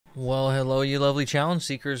Well, hello, you lovely challenge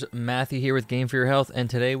seekers. Matthew here with Game for Your Health, and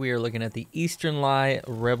today we are looking at the Eastern Lie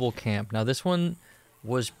Rebel Camp. Now, this one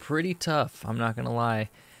was pretty tough, I'm not going to lie,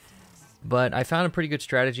 but I found a pretty good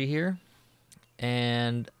strategy here,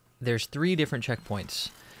 and there's 3 different checkpoints,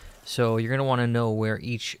 so you're going to want to know where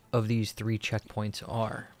each of these 3 checkpoints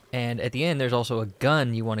are. And at the end, there's also a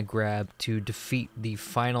gun you want to grab to defeat the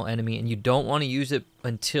final enemy, and you don't want to use it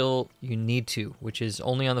until you need to, which is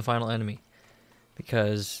only on the final enemy,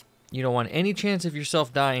 because you don't want any chance of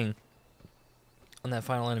yourself dying on that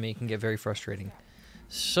final enemy. It can get very frustrating.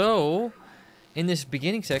 So, in this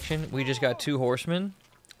beginning section, we just got 2 horsemen,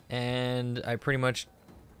 and I pretty much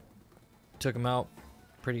took them out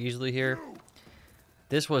pretty easily here.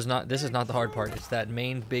 This is not the hard part. It's that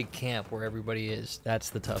main big camp where everybody is. That's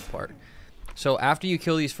the tough part. So after you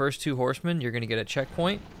kill these first 2 horsemen, you're going to get a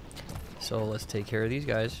checkpoint. So let's take care of these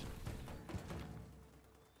guys.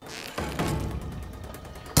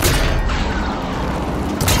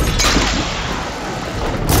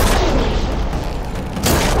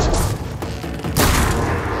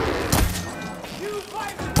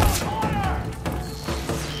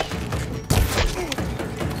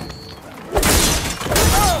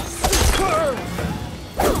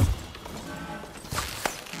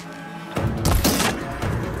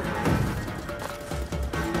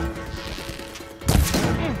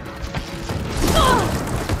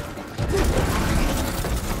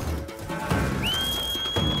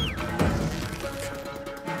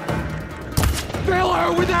 Fill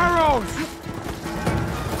her with arrows!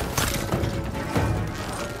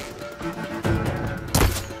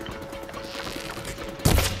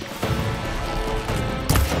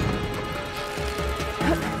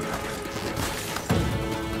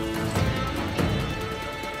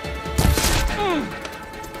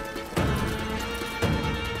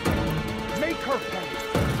 Make her pay!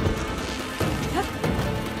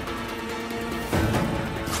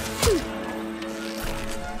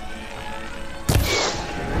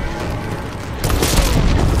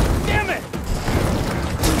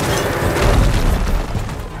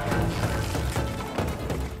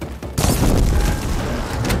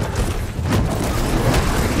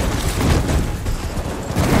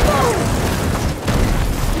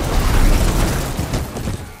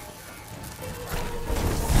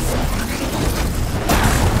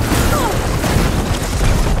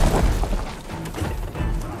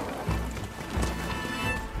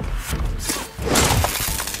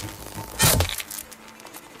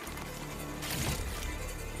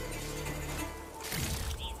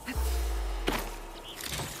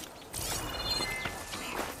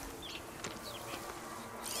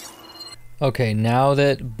 Okay, now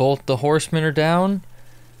that both the horsemen are down,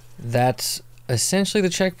 that's essentially the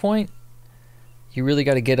checkpoint. You really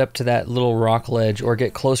got to get up to that little rock ledge or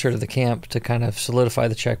get closer to the camp to kind of solidify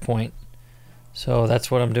the checkpoint. So that's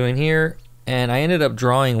what I'm doing here. And I ended up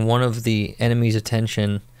drawing one of the enemy's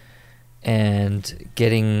attention and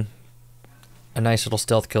getting a nice little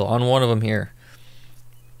stealth kill on one of them here.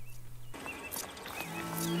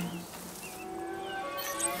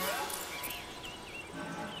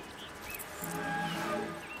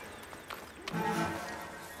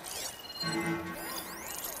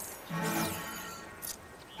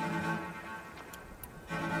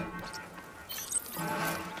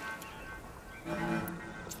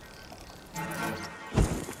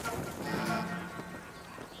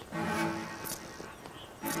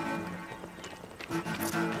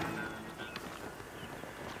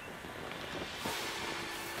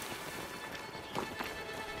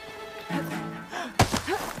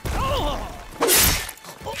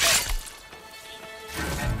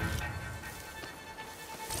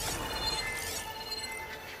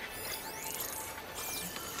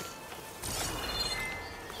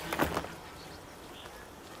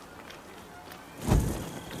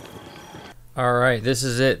 Alright, this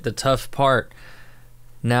is it, the tough part.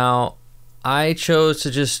 Now, I chose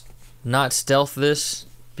to just not stealth this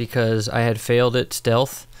because I had failed at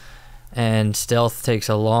stealth, and stealth takes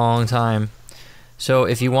a long time. So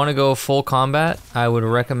if you want to go full combat, I would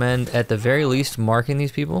recommend at the very least marking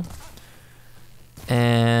these people,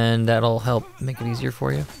 and that'll help make it easier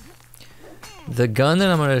for you. The gun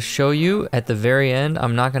that I'm going to show you at the very end,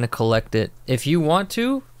 I'm not going to collect it. If you want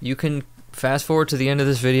to, you can fast forward to the end of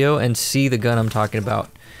this video and see the gun I'm talking about.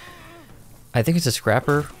 I think it's a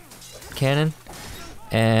scrapper cannon,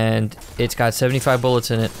 and it's got 75 bullets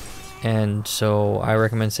in it, and so I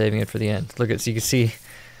recommend saving it for the end. Look at, so you can see,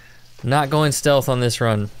 not going stealth on this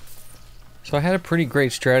run. So I had a pretty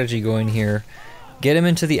great strategy going here. Get him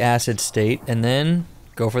into the acid state, and then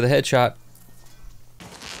go for the headshot.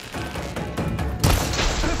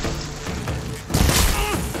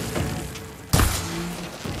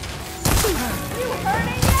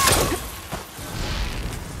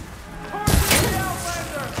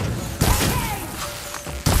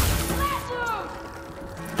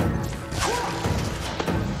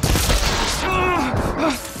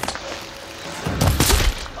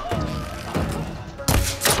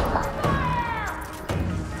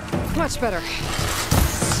 better.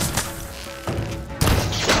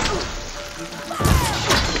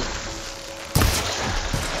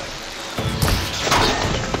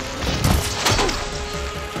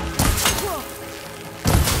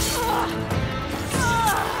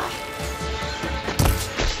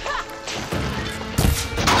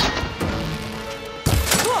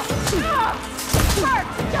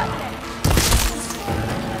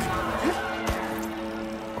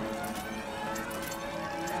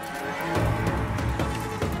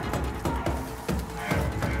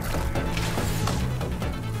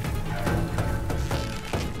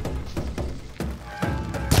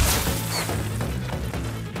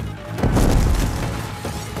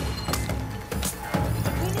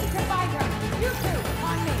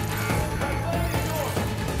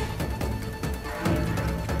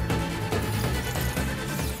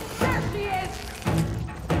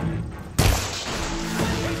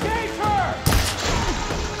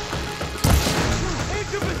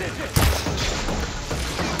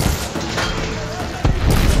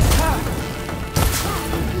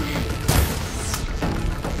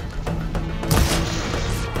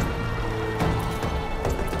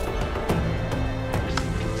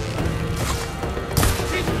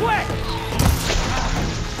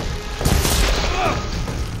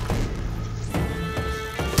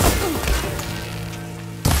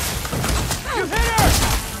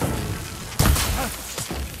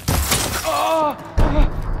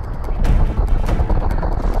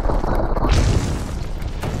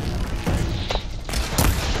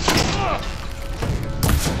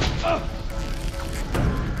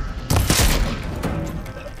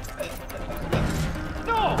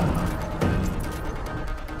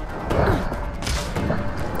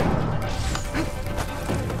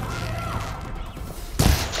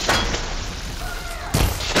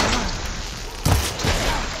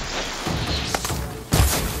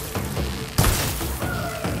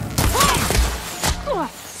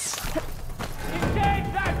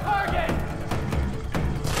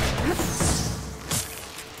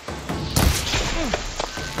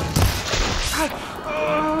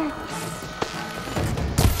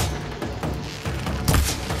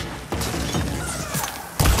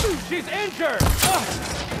 She's injured!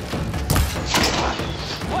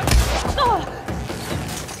 What?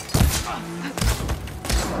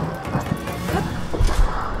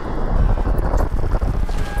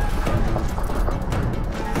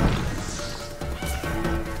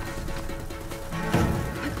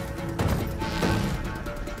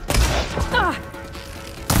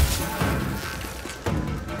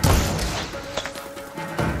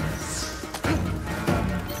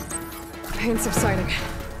 Pain subsiding.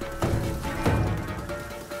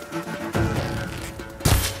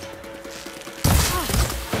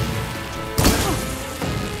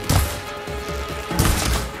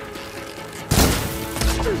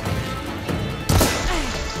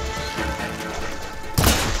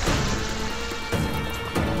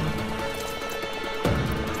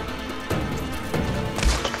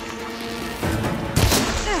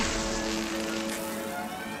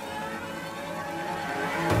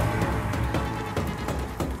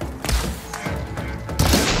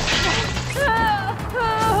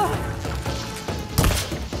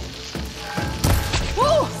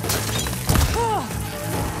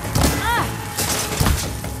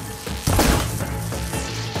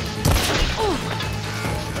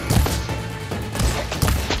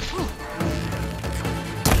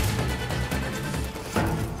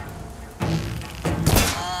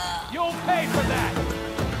 You'll pay for that!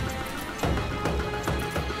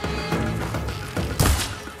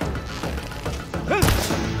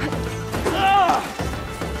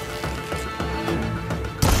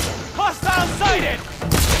 Hostile sighted!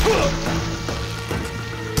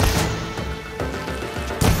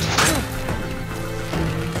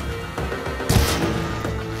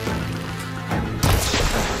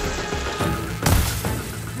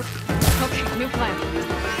 Okay, new plan.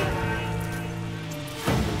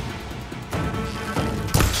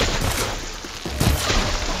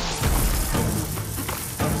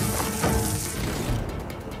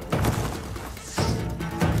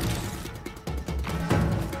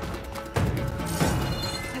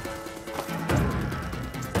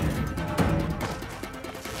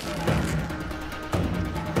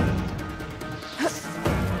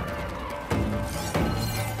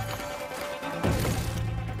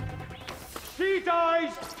 She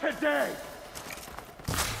dies today!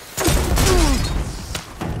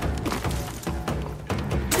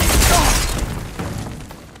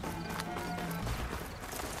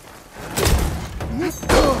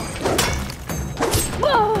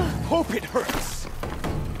 Hope it hurts!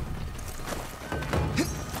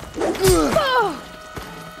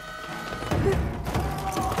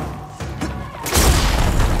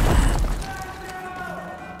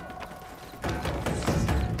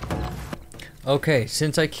 Okay,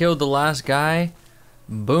 since I killed the last guy,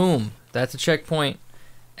 boom, that's a checkpoint.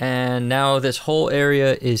 And now this whole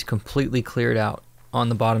area is completely cleared out on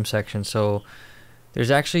the bottom section. So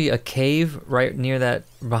there's actually a cave right near that,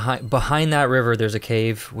 behind that river. There's a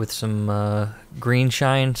cave with some green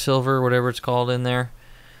shine, silver, whatever it's called in there.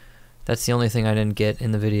 That's the only thing I didn't get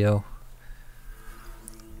in the video.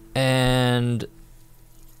 And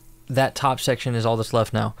that top section is all that's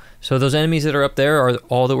left now. So those enemies that are up there are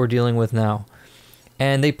all that we're dealing with now.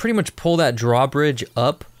 And they pretty much pull that drawbridge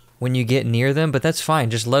up when you get near them, but that's fine.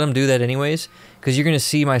 Just let them do that anyways, because you're going to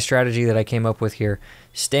see my strategy that I came up with here.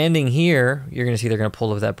 Standing here, you're going to see they're going to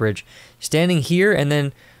pull up that bridge. Standing here and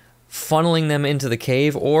then funneling them into the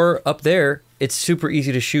cave, or up there, it's super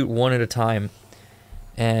easy to shoot one at a time.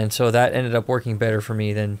 And so that ended up working better for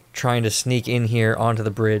me than trying to sneak in here onto the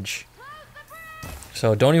bridge.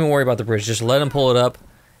 So don't even worry about the bridge. Just let them pull it up.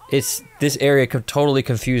 This area totally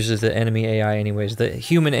confuses the enemy AI anyways. The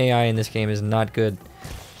human AI in this game is not good.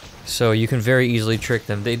 So you can very easily trick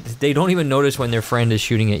them. They don't even notice when their friend is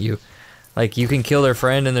shooting at you. Like, you can kill their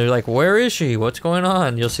friend and they're like, where is she? What's going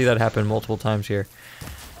on? You'll see that happen multiple times here.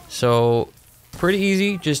 So, pretty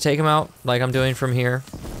easy. Just take them out like I'm doing from here.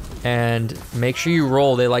 And make sure you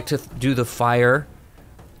roll. They like to do the fire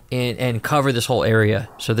and cover this whole area.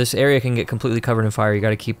 So this area can get completely covered in fire. You got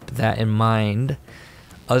to keep that in mind.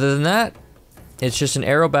 Other than that, it's just an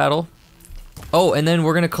arrow battle. Oh, and then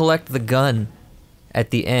we're going to collect the gun.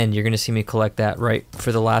 At the end, you're going to see me collect that right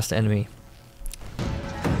for the last enemy.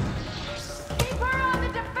 Keep her on the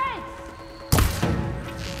defense!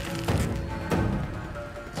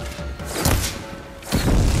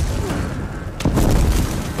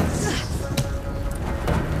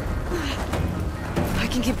 I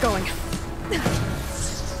can keep going.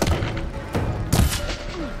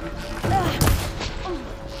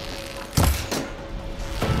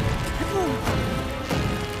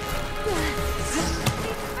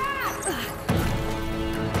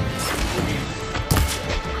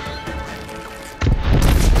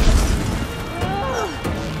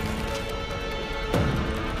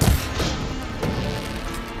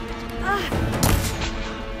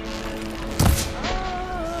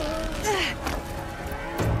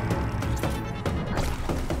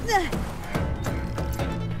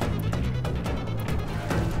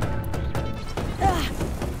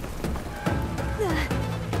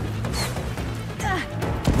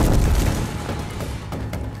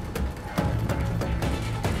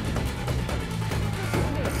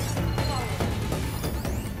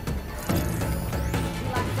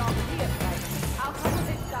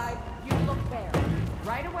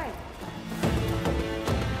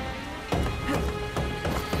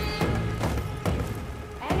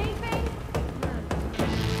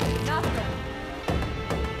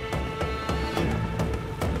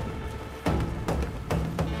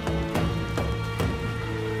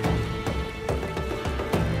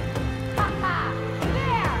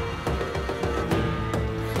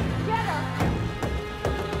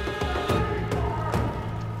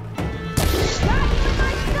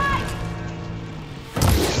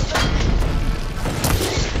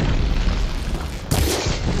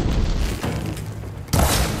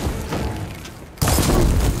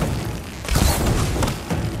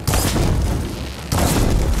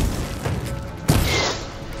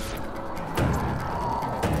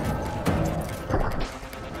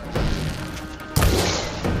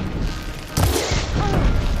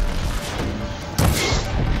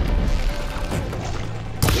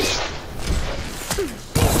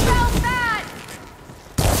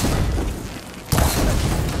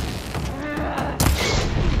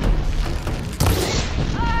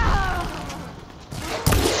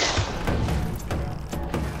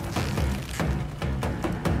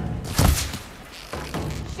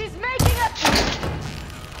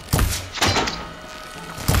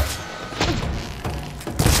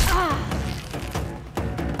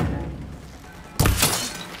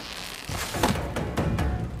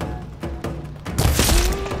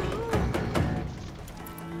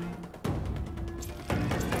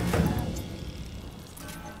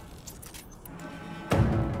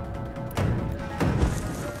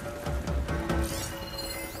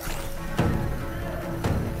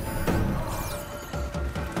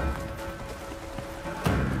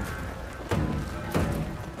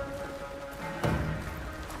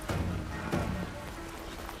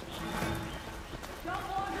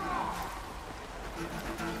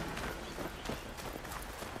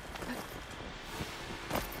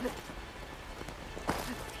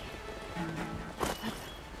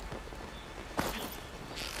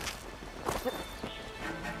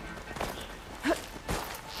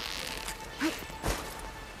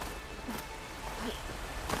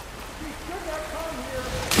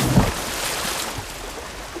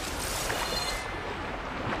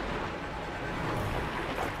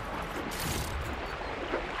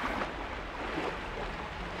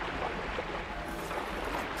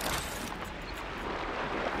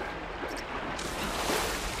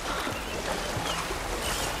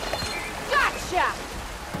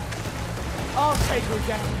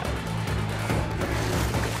 forget.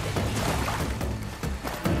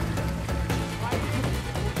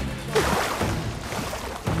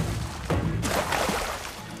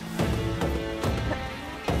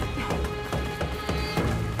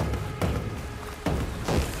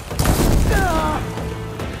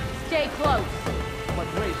 Stay close. But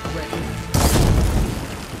wait, ready.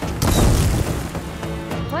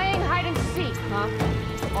 Playing hide and seek, huh?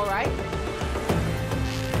 All right.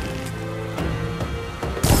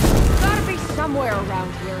 Gotta be somewhere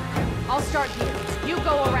around here. I'll start here. You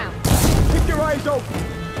go around. Keep your eyes open.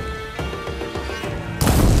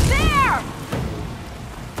 There!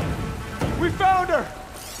 We found her!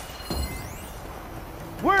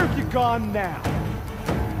 Where have you gone now?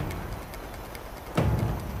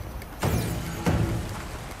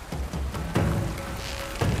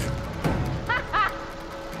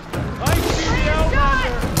 I see the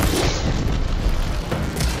Outlander!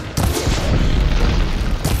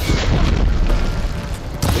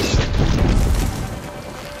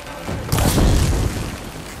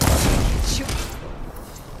 Shoot.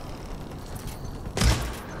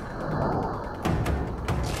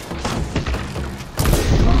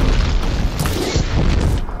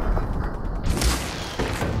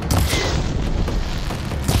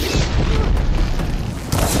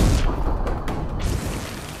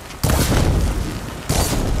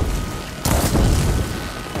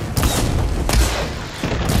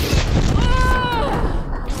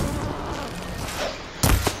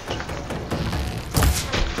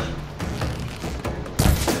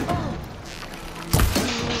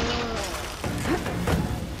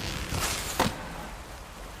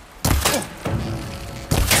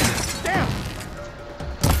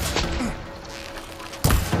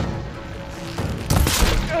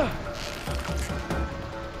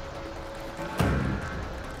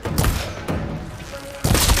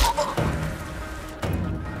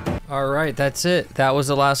 Alright, that's it. That was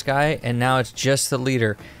the last guy, and now it's just the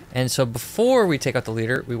leader. And so before we take out the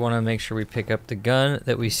leader, we want to make sure we pick up the gun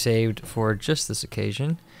that we saved for just this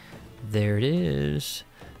occasion. There it is.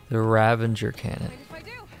 The Ravager cannon.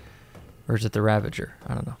 Or is it the Ravager?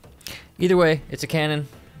 I don't know. Either way, it's a cannon,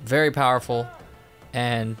 very powerful,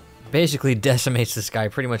 and basically decimates this guy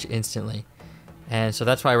pretty much instantly. And so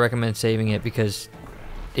that's why I recommend saving it, because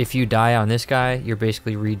if you die on this guy, you're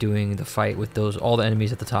basically redoing the fight with all the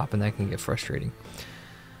enemies at the top, and that can get frustrating.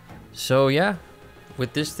 So yeah,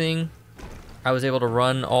 with this thing, I was able to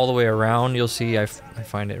run all the way around. You'll see I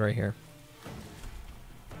find it right here.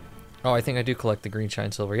 Oh, I think I do collect the green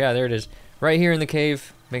shine silver. Yeah, there it is. Right here in the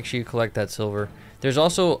cave. Make sure you collect that silver. There's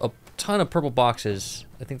also a ton of purple boxes.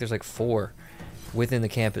 I think there's like 4 within the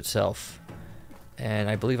camp itself. And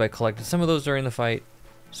I believe I collected some of those during the fight.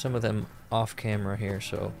 Some of them off camera here.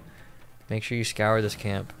 So make sure you scour this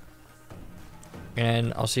camp.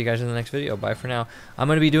 And I'll see you guys in the next video. Bye for now. I'm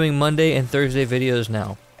going to be doing Monday and Thursday videos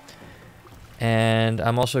now. And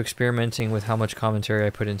I'm also experimenting with how much commentary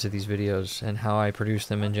I put into these videos and how I produce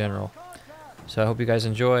them in general. So I hope you guys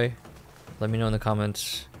enjoy. Let me know in the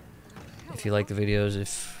comments if you like the videos,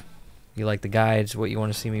 if you like the guides, what you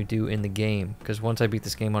want to see me do in the game. Because once I beat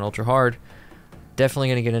this game on Ultra Hard, definitely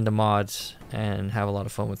going to get into mods and have a lot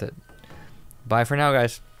of fun with it. Bye for now,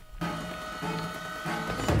 guys.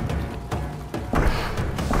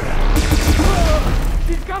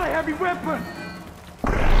 He's got a heavy weapon!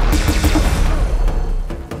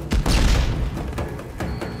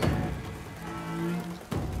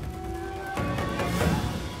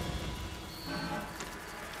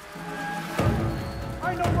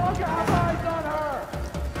 I no longer have eyes on her!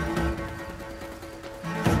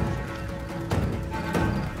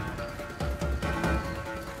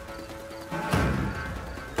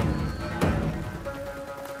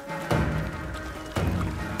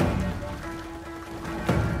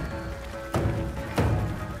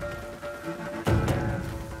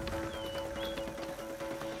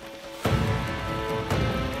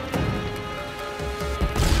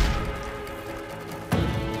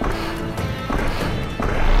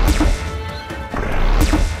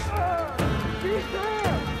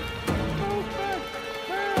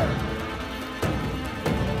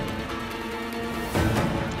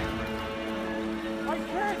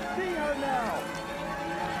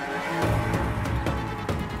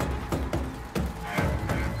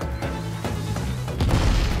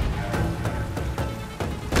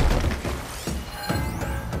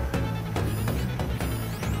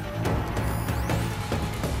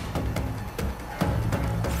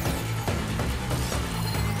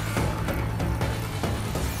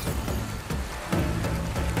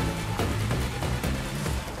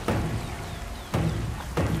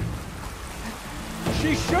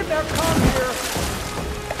 She shouldn't have come here!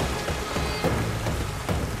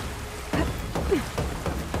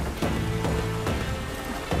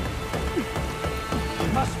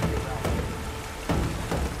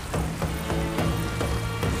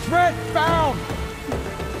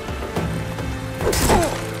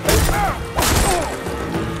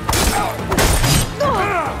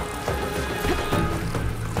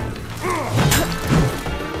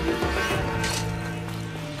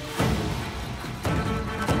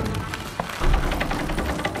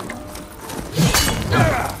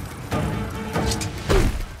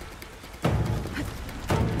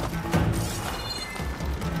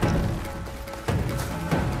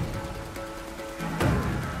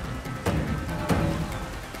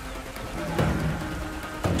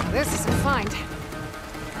 mind.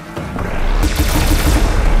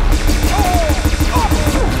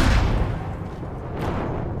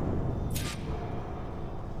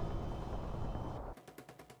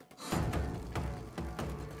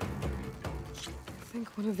 I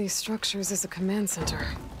think one of these structures is a command center.